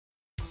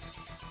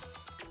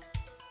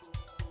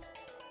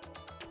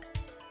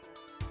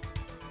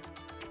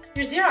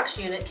Your Xerox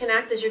unit can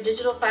act as your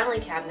digital filing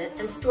cabinet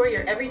and store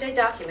your everyday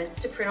documents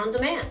to print on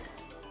demand.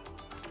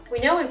 We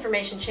know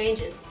information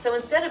changes, so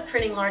instead of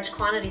printing large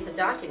quantities of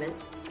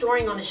documents,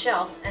 storing on a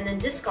shelf, and then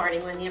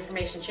discarding when the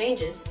information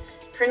changes,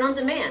 print on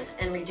demand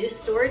and reduce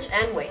storage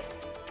and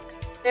waste.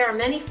 There are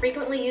many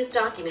frequently used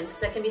documents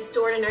that can be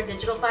stored in our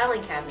digital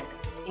filing cabinet,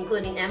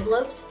 including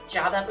envelopes,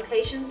 job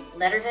applications,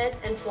 letterhead,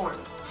 and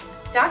forms.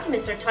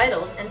 Documents are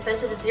titled and sent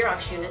to the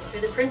Xerox unit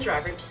through the print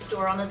driver to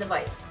store on the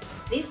device.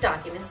 These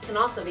documents can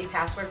also be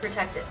password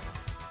protected.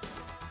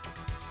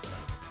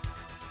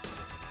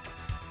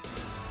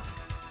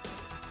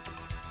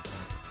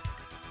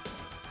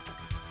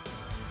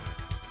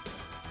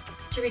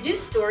 To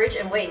reduce storage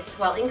and waste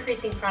while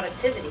increasing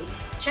productivity,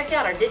 check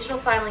out our digital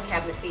filing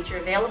cabinet feature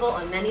available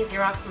on many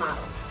Xerox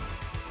models.